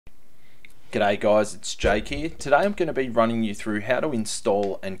G'day guys, it's Jake here. Today I'm going to be running you through how to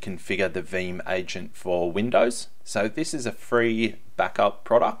install and configure the Veeam Agent for Windows. So this is a free backup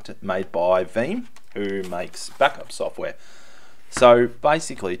product made by Veeam, who makes backup software. So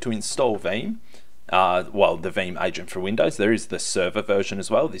basically to install Veeam, the Veeam Agent for Windows, there is the server version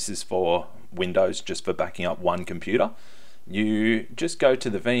as well. This is for Windows, just for backing up one computer. You just go to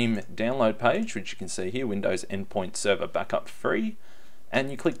the Veeam download page, which you can see here, Windows Endpoint Server Backup Free. And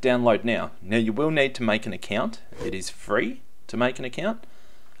you click download now. Now you will need to make an account. It is free to make an account.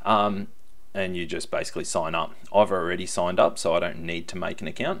 And you just basically sign up. I've already signed up, so I don't need to make an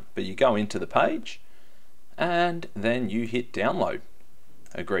account. But you go into the page and then you hit download.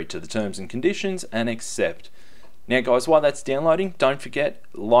 Agree to the terms and conditions and accept. Now guys, while that's downloading, don't forget,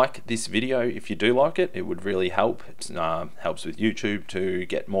 like this video if you do like it. It would really help. It helps with YouTube to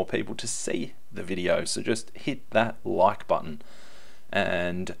get more people to see the video. So just hit that like button.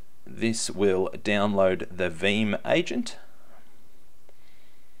 And this will download the Veeam Agent.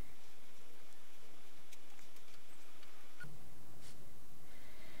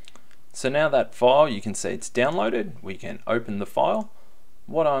 So now that file, you can see it's downloaded. We can open the file.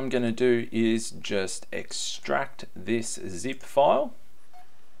 What I'm going to do is just extract this zip file.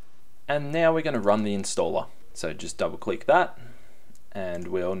 And now we're going to run the installer. So just double click that and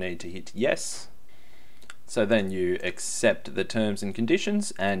we'll need to hit yes. So then you accept the terms and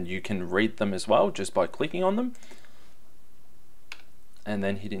conditions, and you can read them as well just by clicking on them, and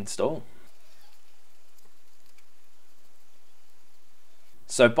then hit install.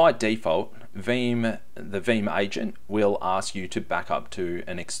 So by default, the Veeam Agent will ask you to back up to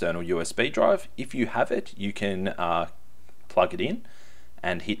an external USB drive. If you have it, you can plug it in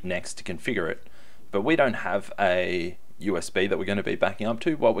and hit next to configure it. But we don't have a USB that we're going to be backing up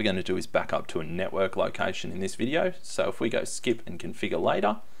to. What we're going to do is back up to a network location in this video. So if we go skip and configure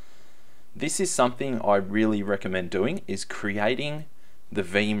later, this is something I really recommend doing, is creating the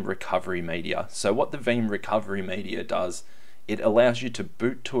Veeam Recovery Media. So what the Veeam Recovery Media does, it allows you to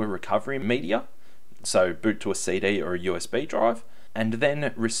boot to a recovery media, so boot to a CD or a USB drive, and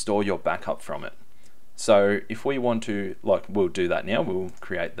then restore your backup from it. So if we want to, we'll do that now. We'll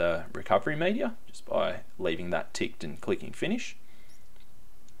create the recovery media just by leaving that ticked and clicking finish.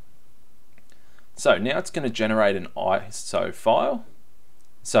 So now it's going to generate an ISO file.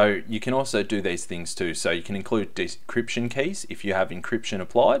 So you can also do these things too. So you can include decryption keys if you have encryption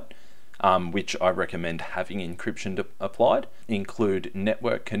applied, which I recommend having encryption applied. Include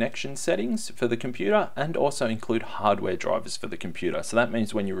network connection settings for the computer, and also include hardware drivers for the computer. So that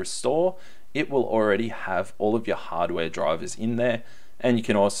means when you restore, it will already have all of your hardware drivers in there, and you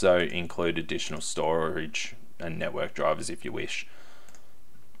can also include additional storage and network drivers if you wish.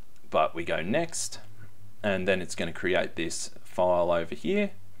 But we go next, and then it's going to create this file over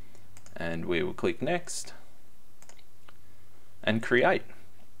here, and we will click next and create.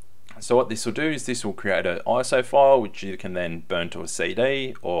 So what this will do is this will create an ISO file which you can then burn to a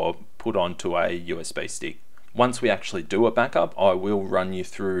CD or put onto a USB stick. Once we actually do a backup, I will run you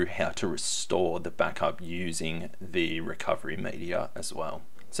through how to restore the backup using the recovery media as well.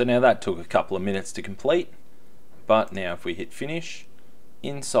 So now that took a couple of minutes to complete, but now if we hit finish,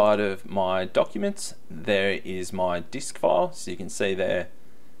 inside of my documents there is my disk file. So you can see there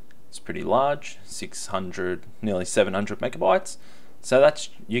it's pretty large, 600, nearly 700 megabytes. So that's,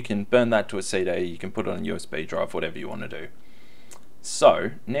 you can burn that to a CD, you can put it on a USB drive, whatever you want to do.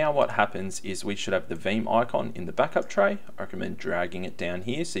 So now what happens is we should have the Veeam icon in the backup tray. I recommend dragging it down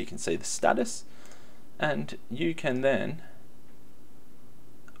here so you can see the status, and you can then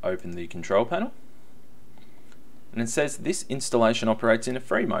open the control panel, and it says this installation operates in a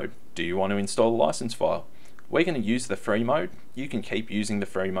free mode. Do you want to install a license file? We're going to use the free mode. You can keep using the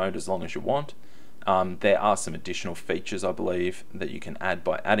free mode as long as you want. There are some additional features, I believe, that you can add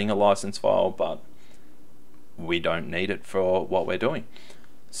by adding a license file, but we don't need it for what we're doing.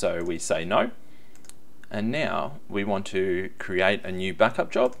 So we say no. And now we want to create a new backup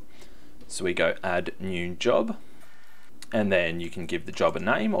job. So we go add new job, and then you can give the job a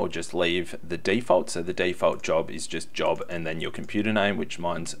name or just leave the default. So the default job is just job and then your computer name, which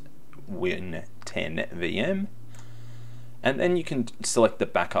mine's Win10VM. And then you can select the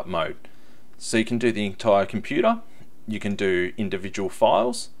backup mode. So you can do the entire computer, you can do individual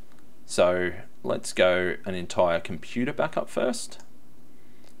files. So let's go an entire computer backup first,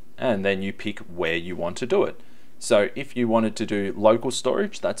 and then you pick where you want to do it. So if you wanted to do local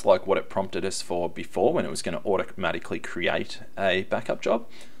storage, that's like what it prompted us for before when it was going to automatically create a backup job.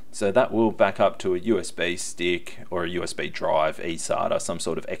 So that will back up to a USB stick or a USB drive, eSATA, some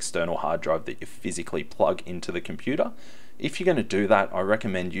sort of external hard drive that you physically plug into the computer. If you're going to do that, I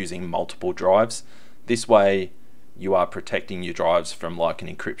recommend using multiple drives. This way you are protecting your drives from like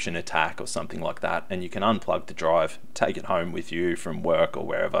an encryption attack or something like that, and you can unplug the drive, take it home with you from work or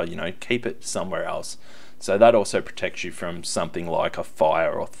wherever, you know, keep it somewhere else. So that also protects you from something like a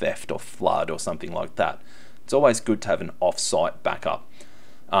fire or theft or flood or something like that. It's always good to have an off-site backup.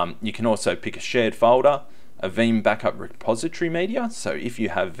 You can also pick a shared folder, a Veeam Backup Repository Media. So if you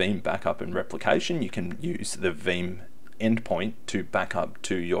have Veeam Backup and Replication, you can use the Veeam endpoint to back up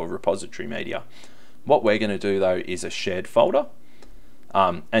to your repository media. What we're going to do though is a shared folder,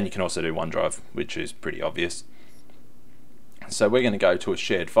 and you can also do OneDrive, which is pretty obvious. So we're going to go to a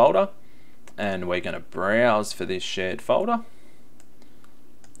shared folder, and we're going to browse for this shared folder,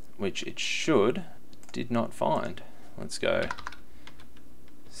 which it did not find. Let's go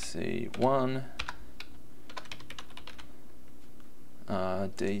C1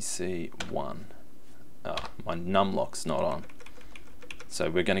 DC1. Oh, my numlock's not on. So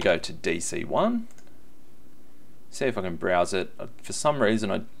we're going to go to DC1, see if I can browse it. For some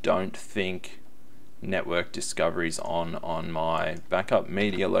reason I don't think network discovery's on my backup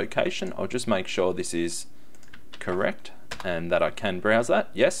media location. I'll just make sure this is correct and that I can browse that.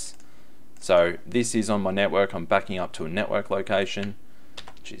 Yes. So this is on my network. I'm backing up to a network location,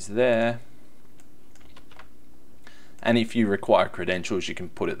 which is there. And if you require credentials, you can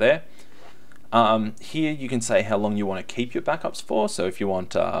put it there. Here you can say how long you want to keep your backups for. So if you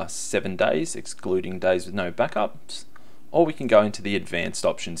want 7 days, excluding days with no backups, or we can go into the advanced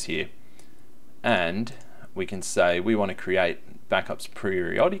options here. And we can say we want to create backups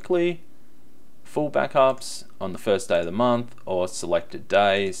periodically, full backups on the first day of the month, or selected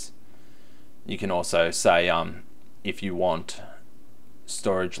days. You can also say if you want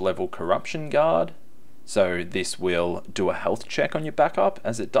storage level corruption guard. So this will do a health check on your backup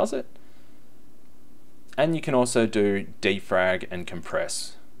as it does it. And you can also do defrag and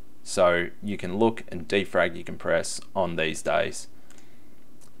compress. So you can look and defrag your compress on these days.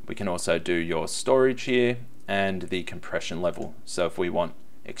 We can also do your storage here and the compression level. So if we want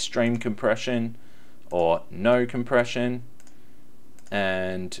extreme compression or no compression,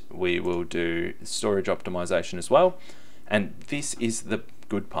 and we will do storage optimization as well. And this is the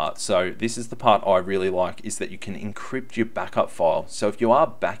good part. So this is the part I really like, is that you can encrypt your backup file. So if you are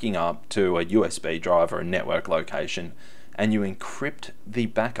backing up to a USB drive or a network location and you encrypt the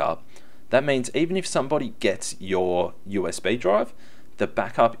backup, that means even if somebody gets your USB drive, the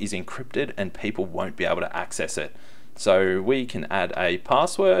backup is encrypted and people won't be able to access it. So we can add a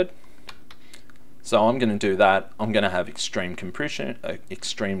password. So I'm going to do that. I'm going to have extreme compression,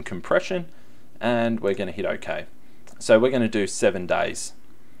 and we're going to hit OK. So we're going to do 7 days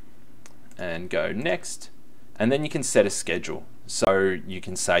and go next. And then you can set a schedule. So you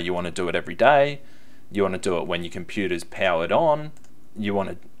can say you want to do it every day. You want to do it when your computer's powered on.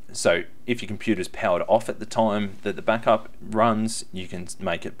 So if your computer's powered off at the time that the backup runs, you can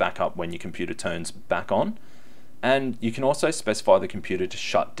make it back up when your computer turns back on. And you can also specify the computer to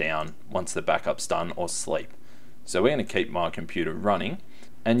shut down once the backup's done or sleep. So we're going to keep my computer running.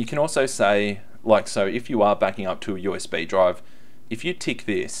 And you can also say, like, so if you are backing up to a USB drive, if you tick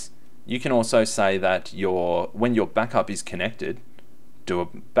this, you can also say that when your backup is connected, do a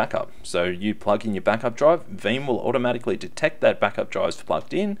backup. So you plug in your backup drive, Veeam will automatically detect that backup drive is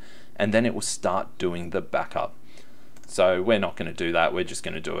plugged in, and then it will start doing the backup. So we're not going to do that. We're just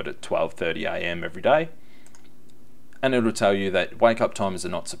going to do it at 12:30 AM every day. And it'll tell you that wake up timers are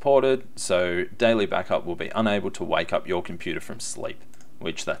not supported, so daily backup will be unable to wake up your computer from sleep,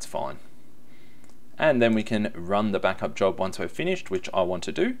 which that's fine. And then we can run the backup job once we're finished, which I want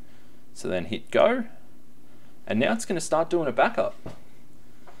to do. So then hit go, and now it's going to start doing a backup.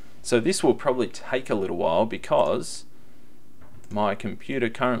 So this will probably take a little while because my computer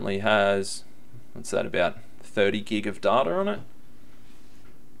currently has, what's that, about 30 gig of data on it.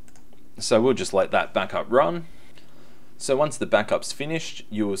 So we'll just let that backup run. So once the backup's finished,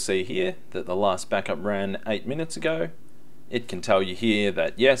 you will see here that the last backup ran 8 minutes ago. It can tell you here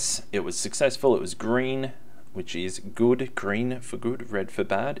that yes, it was successful, it was green, which is good, green for good, red for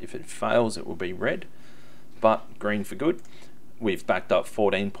bad. If it fails, it will be red, but green for good. We've backed up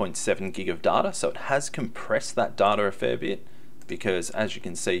 14.7 gig of data, so it has compressed that data a fair bit, because as you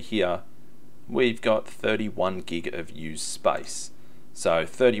can see here, we've got 31 gig of used space. So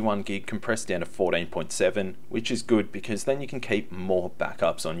 31 gig compressed down to 14.7, which is good because then you can keep more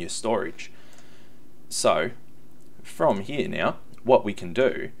backups on your storage. So from here now, what we can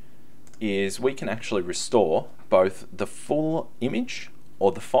do is we can actually restore both the full image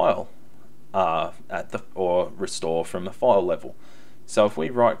or the file or restore from the file level. So if we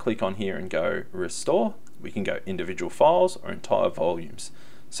right click on here and go restore, we can go individual files or entire volumes.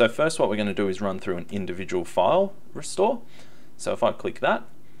 So first what we're going to do is run through an individual file restore. So if I click that,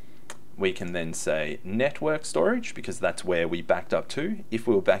 we can then say network storage, because that's where we backed up to. If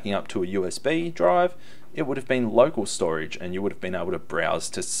we were backing up to a USB drive, it would have been local storage, and you would have been able to browse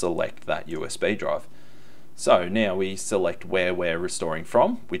to select that USB drive. So now we select where we're restoring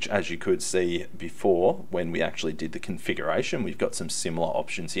from, which, as you could see before when we actually did the configuration, we've got some similar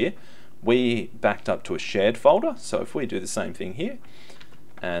options here. We backed up to a shared folder, so if we do the same thing here,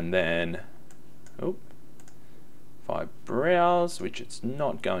 and then if I browse, which it's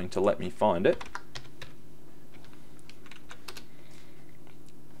not going to let me find it,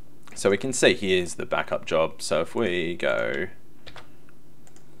 so we can see here's the backup job. So if we go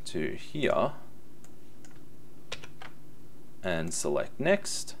to here and select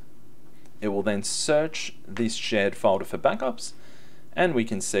next, it will then search this shared folder for backups, and we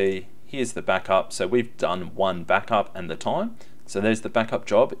can see here's the backup. So we've done one backup and the time. So there's the backup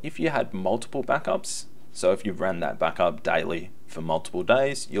job. If you had multiple backups, so if you've ran that backup daily for multiple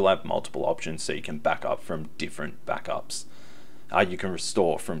days, you'll have multiple options, so you can back up from different backups. You can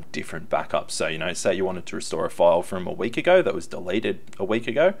restore from different backups. So, you know, say you wanted to restore a file from a week ago that was deleted a week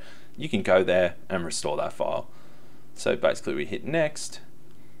ago, you can go there and restore that file. So basically we hit next,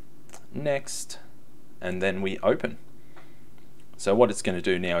 next, and then we open. So what it's going to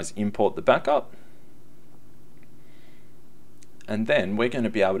do now is import the backup, and then we're going to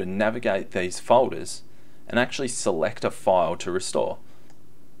be able to navigate these folders and actually select a file to restore.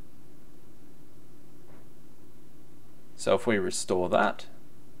 So if we restore that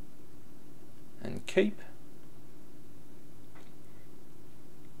and keep,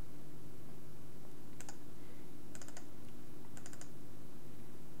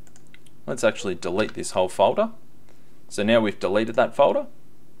 let's actually delete this whole folder. So now we've deleted that folder,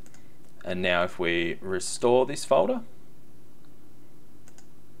 and now if we restore this folder,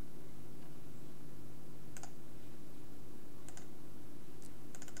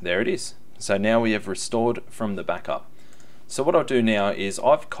 there it is. So now we have restored from the backup. So what I'll do now is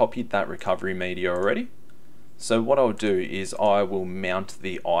I've copied that recovery media already. So what I'll do is I will mount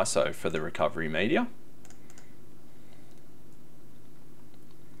the ISO for the recovery media,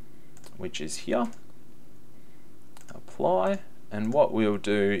 which is here. Apply, and what we'll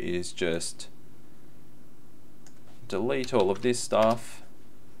do is just delete all of this stuff,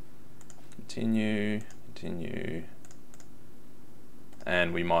 continue, continue,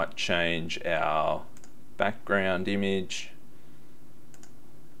 and we might change our background image.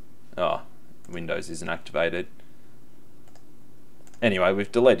 Windows isn't activated. Anyway,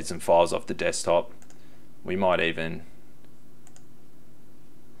 we've deleted some files off the desktop. We might even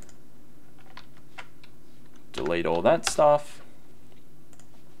delete all that stuff.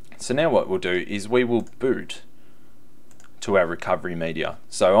 So now what we'll do is we will boot to our recovery media.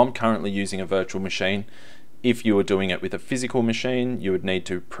 So I'm currently using a virtual machine. If you were doing it with a physical machine, you would need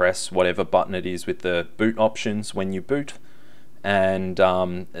to press whatever button it is with the boot options when you boot, and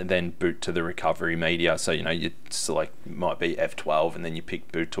then boot to the recovery media. So, you know, you select, might be F12, and then you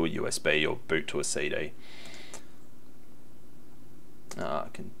pick boot to a USB or boot to a CD.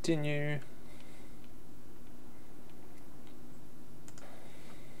 Continue.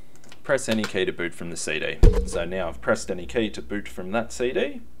 Press any key to boot from the CD. So now I've pressed any key to boot from that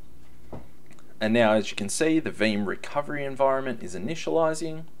CD. And now, as you can see, the Veeam recovery environment is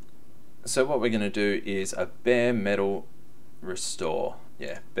initializing. So what we're going to do is a bare metal restore.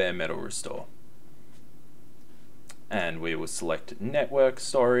 Yeah, bare metal restore. And we will select network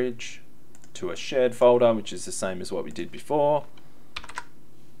storage to a shared folder, which is the same as what we did before.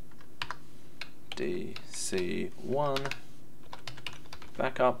 DC1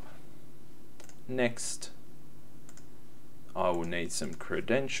 backup. Next, I will need some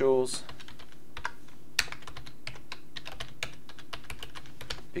credentials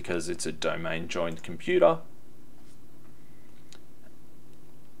because it's a domain joined computer.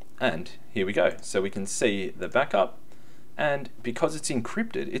 And here we go. So we can see the backup, and because it's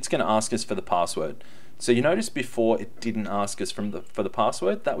encrypted, it's going to ask us for the password. So you notice before it didn't ask us for the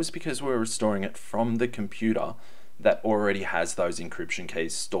password. That was because we were restoring it from the computer that already has those encryption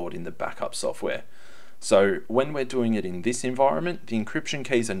keys stored in the backup software. So when we're doing it in this environment, the encryption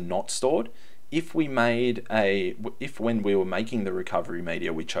keys are not stored. If when we were making the recovery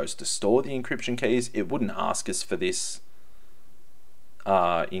media, we chose to store the encryption keys, it wouldn't ask us for this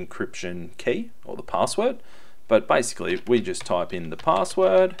encryption key or the password. But basically, we just type in the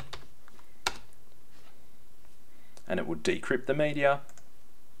password, and it will decrypt the media.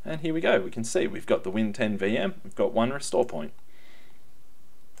 And here we go. We can see we've got the Win10 VM. We've got one restore point.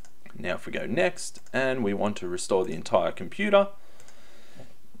 Now if we go next and we want to restore the entire computer,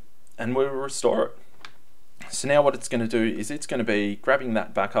 and we'll restore it. So now what it's going to do is it's going to be grabbing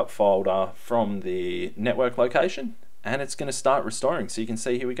that backup folder from the network location, and it's going to start restoring. So you can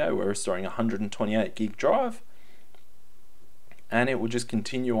see, here we go, we're restoring 128 gig drive, and it will just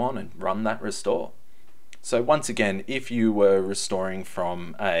continue on and run that restore. So once again, if you were restoring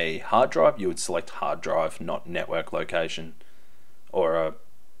from a hard drive, you would select hard drive, not network location, or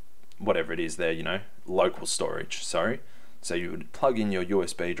whatever it is there, you know, local storage, sorry. So you would plug in your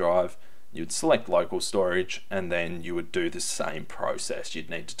USB drive, you'd select local storage, and then you would do the same process. You'd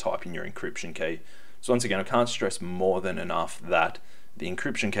need to type in your encryption key. So once again, I can't stress more than enough that the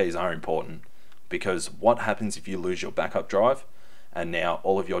encryption keys are important, because what happens if you lose your backup drive and now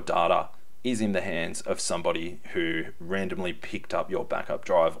all of your data is in the hands of somebody who randomly picked up your backup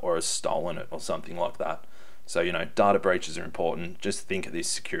drive or has stolen it or something like that. So, you know, data breaches are important. Just think of this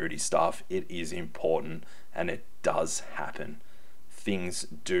security stuff. It is important, and it does happen. Things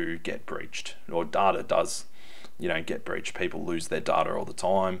do get breached, or data does, you know, get breached. People lose their data all the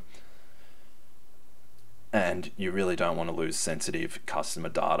time, and you really don't want to lose sensitive customer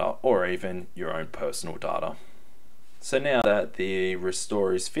data or even your own personal data. So now that the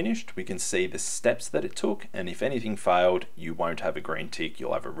restore is finished, we can see the steps that it took, and if anything failed, you won't have a green tick,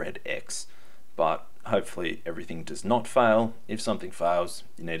 you'll have a red X. But hopefully everything does not fail. If something fails,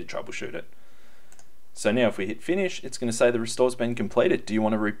 you need to troubleshoot it. So now if we hit finish, it's going to say the restore's been completed. Do you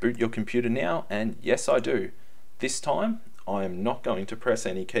want to reboot your computer now? And yes, I do. This time, I am not going to press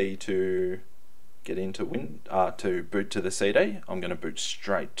any key to get into to boot to the CD. I'm going to boot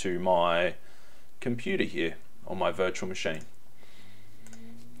straight to my computer here on my virtual machine.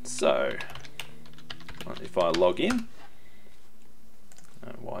 So if I log in,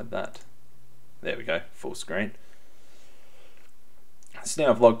 why that? There we go, full screen. So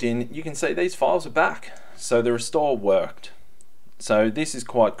now I've logged in, you can see these files are back. So the restore worked. So this is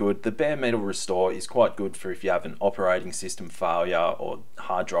quite good. The bare metal restore is quite good for if you have an operating system failure or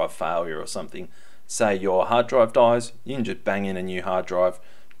hard drive failure or something. Say your hard drive dies, you can just bang in a new hard drive,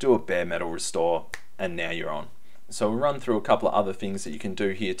 do a bare metal restore, and now you're on. So we'll run through a couple of other things that you can do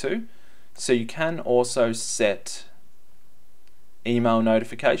here too. So you can also set email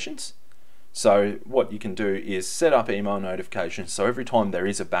notifications. So what you can do is set up email notifications, so every time there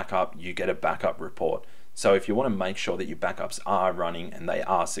is a backup, you get a backup report. So if you want to make sure that your backups are running and they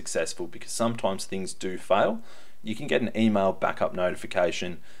are successful, because sometimes things do fail, you can get an email backup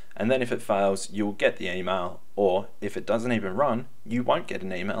notification, and then if it fails, you'll get the email, or if it doesn't even run, you won't get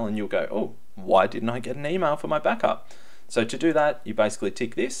an email and you'll go, oh, why didn't I get an email for my backup? So to do that, you basically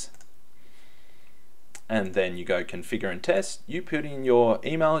tick this, and then you go configure and test. You put in your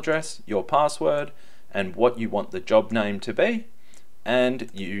email address, your password, and what you want the job name to be, and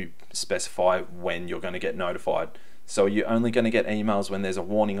you specify when you're going to get notified. So are you only going to get emails when there's a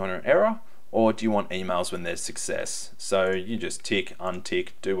warning or an error, or do you want emails when there's success? So you just tick,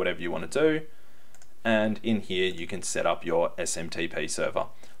 untick, do whatever you want to do, and in here you can set up your SMTP server.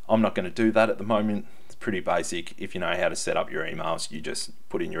 I'm not going to do that at the moment. Pretty basic. If you know how to set up your emails, you just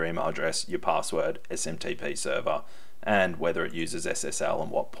put in your email address, your password, SMTP server, and whether it uses SSL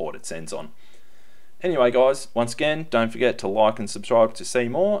and what port it sends on. Anyway guys, once again, don't forget to like and subscribe to see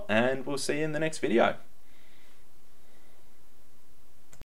more, and we'll see you in the next video.